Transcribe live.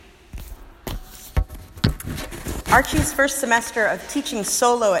Archie's first semester of teaching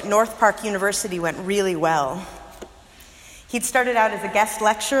solo at North Park University went really well. He'd started out as a guest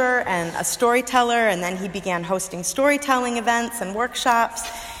lecturer and a storyteller, and then he began hosting storytelling events and workshops,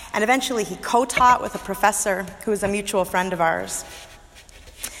 and eventually he co-taught with a professor who was a mutual friend of ours.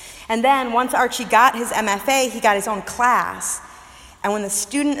 And then once Archie got his MFA, he got his own class, and when the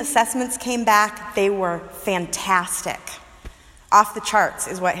student assessments came back, they were fantastic. Off the charts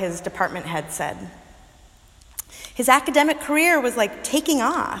is what his department head said. His academic career was like taking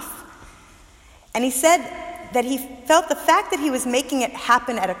off. And he said that he felt the fact that he was making it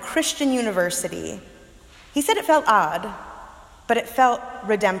happen at a Christian university, he said it felt odd, but it felt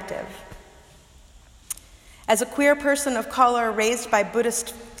redemptive. As a queer person of color raised by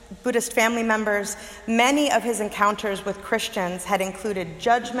Buddhist family members, many of his encounters with Christians had included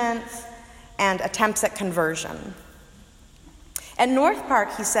judgments and attempts at conversion. At North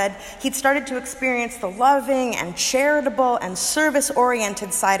Park, he said, he'd started to experience the loving and charitable and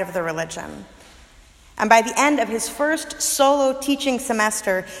service-oriented side of the religion. And by the end of his first solo teaching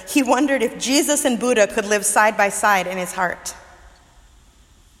semester, he wondered if Jesus and Buddha could live side by side in his heart.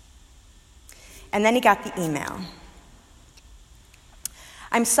 And then he got the email.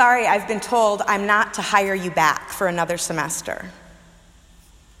 "I'm sorry, I've been told I'm not to hire you back for another semester."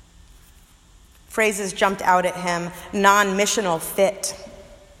 Phrases jumped out at him: non-missional fit,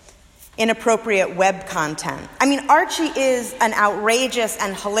 inappropriate web content. I mean, Archie is an outrageous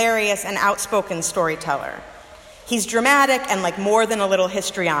and hilarious and outspoken storyteller. He's dramatic and like more than a little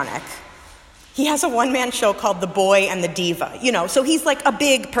histrionic. He has a one-man show called The Boy and the Diva, so he's like a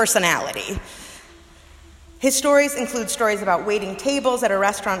big personality. His stories include stories about waiting tables at a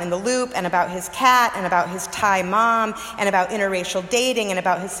restaurant in the Loop, and about his cat, and about his Thai mom, and about interracial dating, and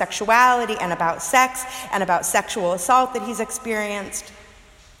about his sexuality, and about sex, and about sexual assault that he's experienced.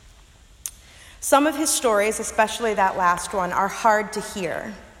 Some of his stories, especially that last one, are hard to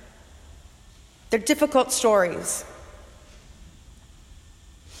hear. They're difficult stories.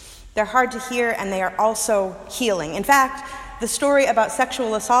 They're hard to hear, and they are also healing. In fact, the story about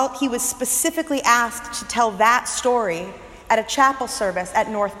sexual assault, he was specifically asked to tell that story at a chapel service at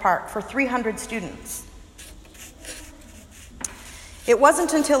North Park for 300 students. It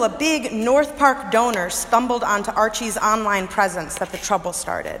wasn't until a big North Park donor stumbled onto Archie's online presence that the trouble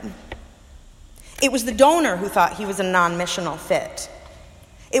started. It was the donor who thought he was a non-missional fit.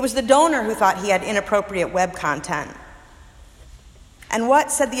 It was the donor who thought he had inappropriate web content. And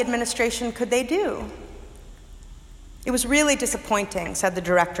what, said the administration, could they do? It was really disappointing, said the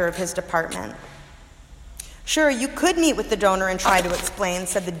director of his department. Sure, you could meet with the donor and try to explain,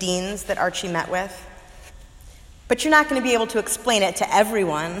 said the deans that Archie met with. But you're not going to be able to explain it to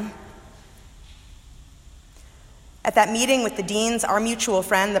everyone. At that meeting with the deans, our mutual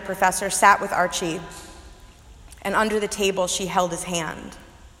friend, the professor, sat with Archie, and under the table she held his hand.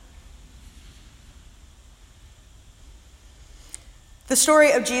 The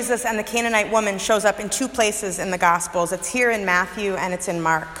story of Jesus and the Canaanite woman shows up in two places in the Gospels. It's here in Matthew and it's in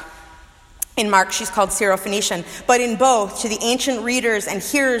Mark. In Mark, she's called Syrophoenician, but in both, to the ancient readers and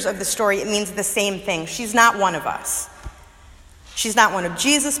hearers of the story, it means the same thing. She's not one of us. She's not one of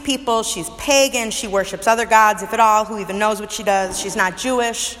Jesus' people. She's pagan. She worships other gods, if at all. Who even knows what she does? She's not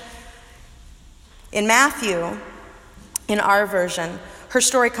Jewish. In Matthew, in our version, her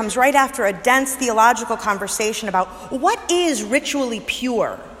story comes right after a dense theological conversation about what is ritually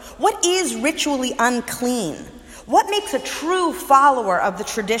pure, what is ritually unclean, what makes a true follower of the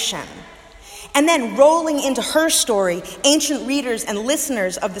tradition. And then rolling into her story, ancient readers and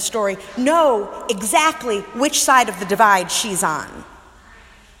listeners of the story know exactly which side of the divide she's on.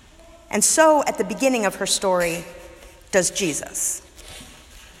 And so at the beginning of her story does Jesus.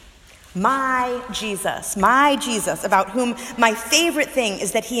 My Jesus, about whom my favorite thing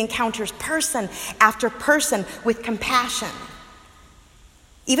is that he encounters person after person with compassion.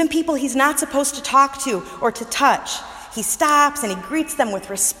 Even people he's not supposed to talk to or to touch, he stops and he greets them with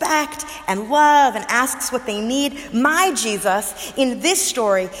respect and love and asks what they need. My Jesus, in this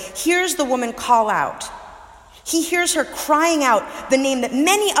story, hears the woman call out. He hears her crying out the name that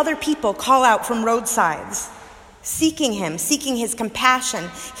many other people call out from roadsides. Seeking him, seeking his compassion,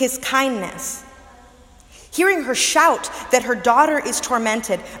 his kindness. Hearing her shout that her daughter is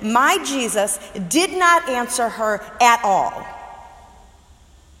tormented, my Jesus did not answer her at all.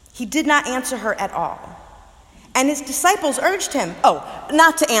 He did not answer her at all. And his disciples urged him,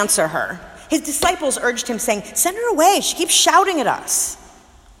 not to answer her. His disciples urged him, saying, "Send her away, she keeps shouting at us."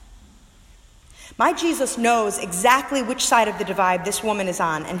 My Jesus knows exactly which side of the divide this woman is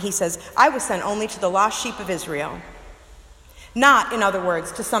on, and he says, "I was sent only to the lost sheep of Israel." Not, in other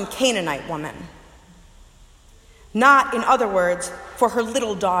words, to some Canaanite woman. Not, in other words, for her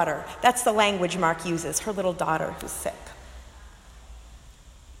little daughter. That's the language Mark uses, her little daughter who's sick.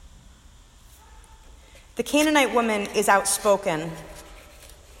 The Canaanite woman is outspoken,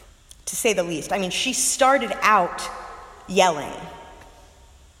 to say the least. I mean, she started out yelling.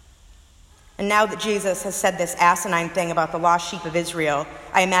 And now that Jesus has said this asinine thing about the lost sheep of Israel,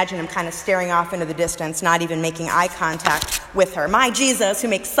 I imagine him kind of staring off into the distance, not even making eye contact with her. My Jesus, who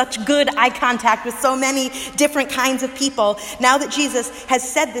makes such good eye contact with so many different kinds of people. Now that Jesus has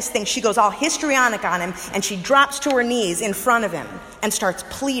said this thing, she goes all histrionic on him, and she drops to her knees in front of him and starts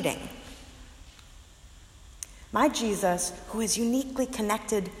pleading. My Jesus, who is uniquely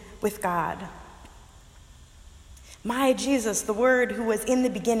connected with God. My Jesus, the Word who was in the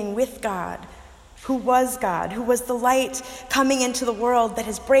beginning with God, who was the light coming into the world that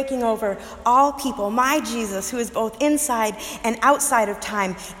is breaking over all people. My Jesus, who is both inside and outside of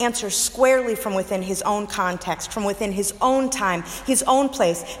time, answers squarely from within his own context, from within his own time, his own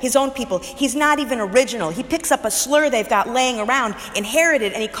place, his own people. He's not even original. He picks up a slur they've got laying around,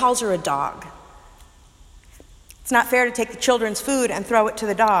 inherited, and he calls her a dog. It's not fair to take the children's food and throw it to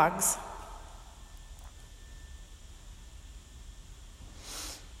the dogs.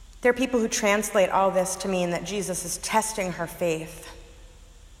 There are people who translate all this to mean that Jesus is testing her faith,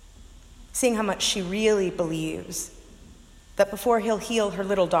 seeing how much she really believes, that before he'll heal her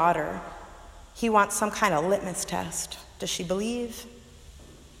little daughter, he wants some kind of litmus test. Does she believe?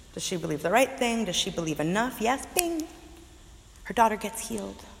 Does she believe the right thing? Does she believe enough? Yes, bing. Her daughter gets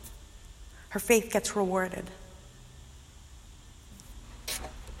healed. Her faith gets rewarded.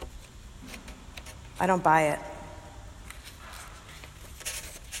 I don't buy it.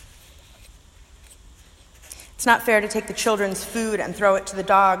 It's not fair to take the children's food and throw it to the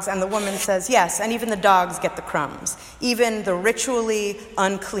dogs, and the woman says, yes, and even the dogs get the crumbs, even the ritually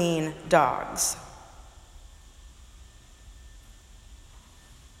unclean dogs.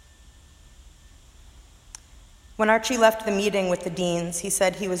 When Archie left the meeting with the deans, he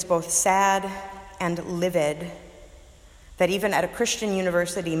said he was both sad and livid that even at a Christian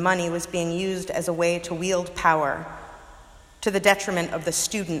university, money was being used as a way to wield power to the detriment of the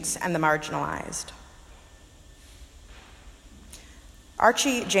students and the marginalized.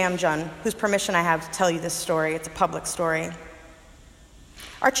 Archie Jamjun, whose permission I have to tell you this story, it's a public story.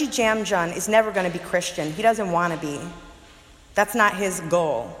 Archie Jamjun is never going to be Christian. He doesn't want to be. That's not his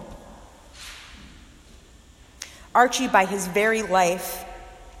goal. Archie, by his very life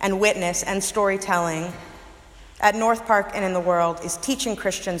and witness and storytelling at North Park and in the world, is teaching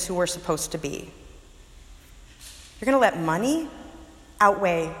Christians who we're supposed to be. You're going to let money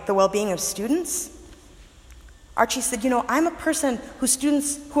outweigh the well-being of students? Archie said, I'm a person who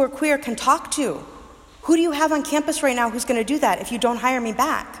students who are queer can talk to. Who do you have on campus right now who's going to do that if you don't hire me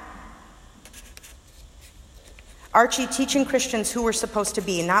back? Archie teaching Christians who we're supposed to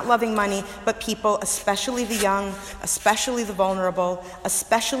be, not loving money, but people, especially the young, especially the vulnerable,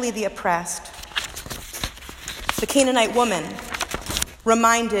 especially the oppressed. The Canaanite woman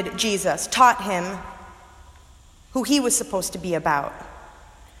reminded Jesus, taught him who he was supposed to be about.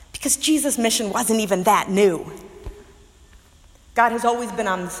 Because Jesus' mission wasn't even that new. God has always been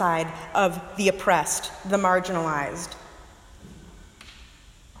on the side of the oppressed, the marginalized.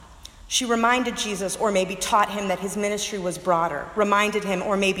 She reminded Jesus, or maybe taught him, that his ministry was broader. Reminded him,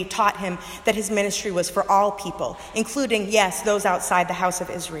 or maybe taught him, that his ministry was for all people, including, yes, those outside the house of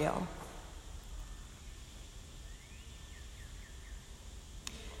Israel.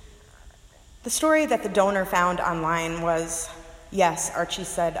 The story that the donor found online was, yes, Archie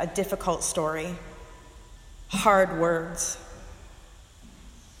said, a difficult story. Hard words.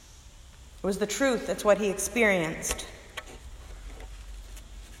 It was the truth. It's what he experienced.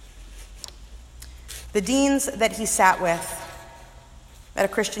 The deans that he sat with at a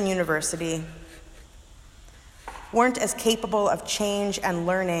Christian university weren't as capable of change and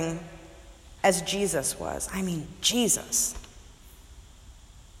learning as Jesus was. I mean, Jesus.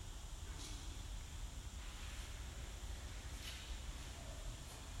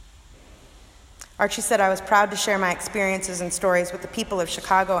 Archie said, I was proud to share my experiences and stories with the people of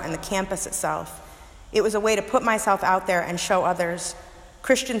Chicago and the campus itself. It was a way to put myself out there and show others,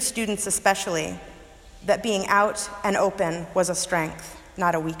 Christian students especially, that being out and open was a strength,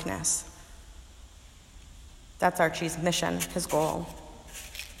 not a weakness. That's Archie's mission, his goal.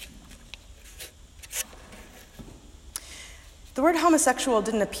 The word homosexual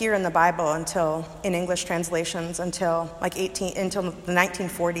didn't appear in the Bible in English translations until the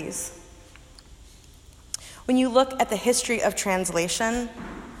 1940s. When you look at the history of translation,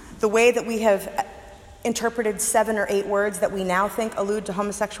 the way that we have interpreted 7 or 8 words that we now think allude to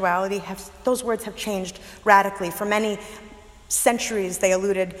homosexuality, those words have changed radically. For many centuries, they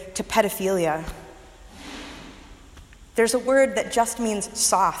alluded to pedophilia. There's a word that just means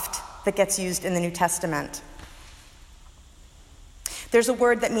soft that gets used in the New Testament. There's a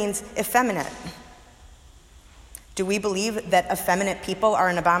word that means effeminate. Do we believe that effeminate people are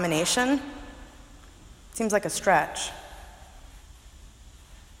an abomination? Seems like a stretch.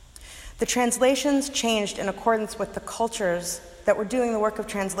 The translations changed in accordance with the cultures that were doing the work of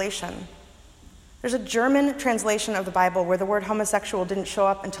translation. There's a German translation of the Bible where the word homosexual didn't show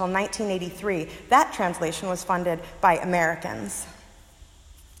up until 1983. That translation was funded by Americans.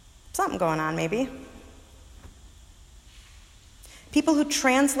 Something going on, maybe. People who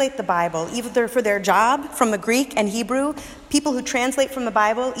translate the Bible, either for their job from the Greek and Hebrew, people who translate from the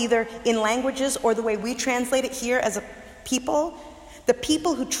Bible either in languages or the way we translate it here as a people, the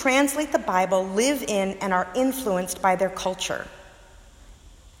people who translate the Bible live in and are influenced by their culture.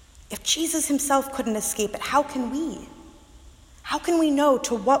 If Jesus himself couldn't escape it, how can we? How can we know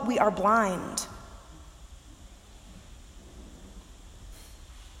to what we are blind?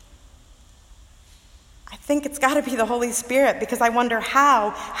 I think it's got to be the Holy Spirit, because I wonder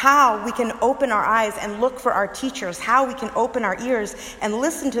how we can open our eyes and look for our teachers, how we can open our ears and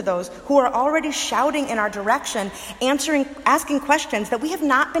listen to those who are already shouting in our direction, asking questions that we have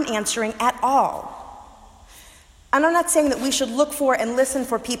not been answering at all. And I'm not saying that we should look for and listen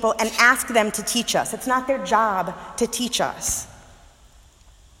for people and ask them to teach us. It's not their job to teach us.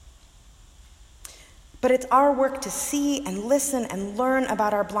 But it's our work to see and listen and learn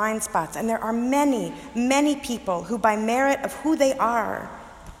about our blind spots. And there are many, many people who, by merit of who they are,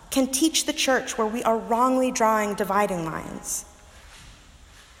 can teach the church where we are wrongly drawing dividing lines.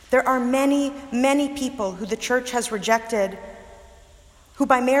 There are many, many people who the church has rejected, who,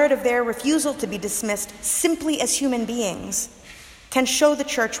 by merit of their refusal to be dismissed simply as human beings, can show the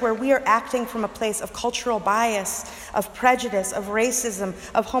church where we are acting from a place of cultural bias, of prejudice, of racism,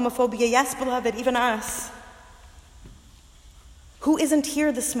 of homophobia. Yes, beloved, even us. Who isn't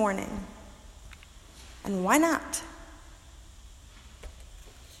here this morning? And why not?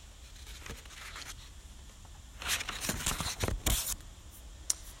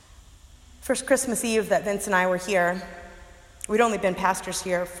 First Christmas Eve that Vince and I were here, we'd only been pastors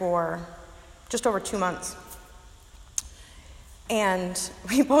here for just over 2 months. And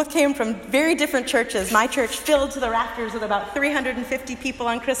we both came from very different churches. My church filled to the rafters with about 350 people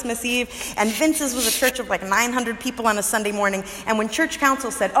on Christmas Eve, and Vince's was a church of like 900 people on a Sunday morning. And when church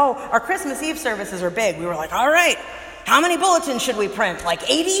council said, oh, our Christmas Eve services are big, we were like, all right, how many bulletins should we print? Like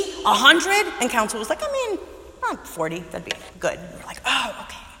 80? 100? And council was like, 40, that'd be good. And we were like, oh,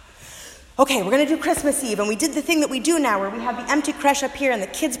 okay. Okay, we're going to do Christmas Eve, and we did the thing that we do now where we have the empty creche up here and the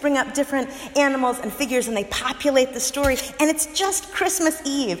kids bring up different animals and figures and they populate the story, and it's just Christmas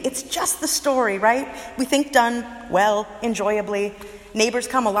Eve. It's just the story, right? We think done well, enjoyably. Neighbors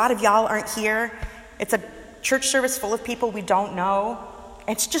come. A lot of y'all aren't here. It's a church service full of people we don't know.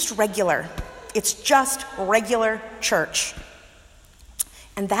 It's just regular. It's just regular church.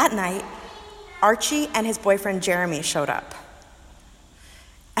 And that night, Archie and his boyfriend Jeremy showed up.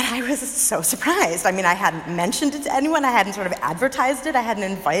 And I was so surprised. I hadn't mentioned it to anyone. I hadn't sort of advertised it. I hadn't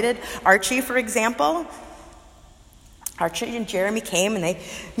invited Archie, for example. Archie and Jeremy came and they,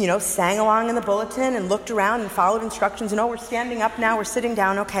 sang along in the bulletin and looked around and followed instructions. We're standing up now, we're sitting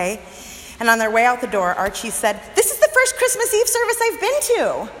down, okay. And on their way out the door, Archie said, this is the first Christmas Eve service I've been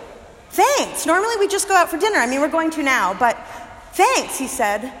to. Thanks. Normally we just go out for dinner. We're going to now, but thanks, he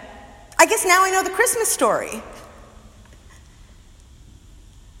said. I guess now I know the Christmas story.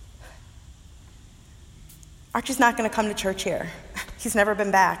 Archie's not going to come to church here. He's never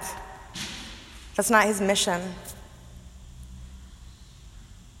been back. That's not his mission.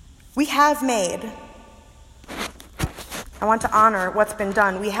 We want to honor what's been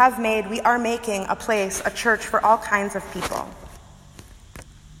done. We are making a place, a church for all kinds of people.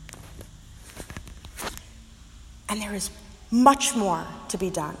 And there is much more to be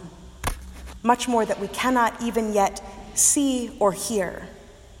done. Much more that we cannot even yet see or hear.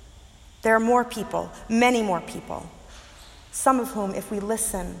 There are more people, many more people, some of whom, if we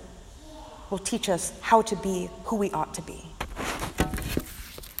listen, will teach us how to be who we ought to be.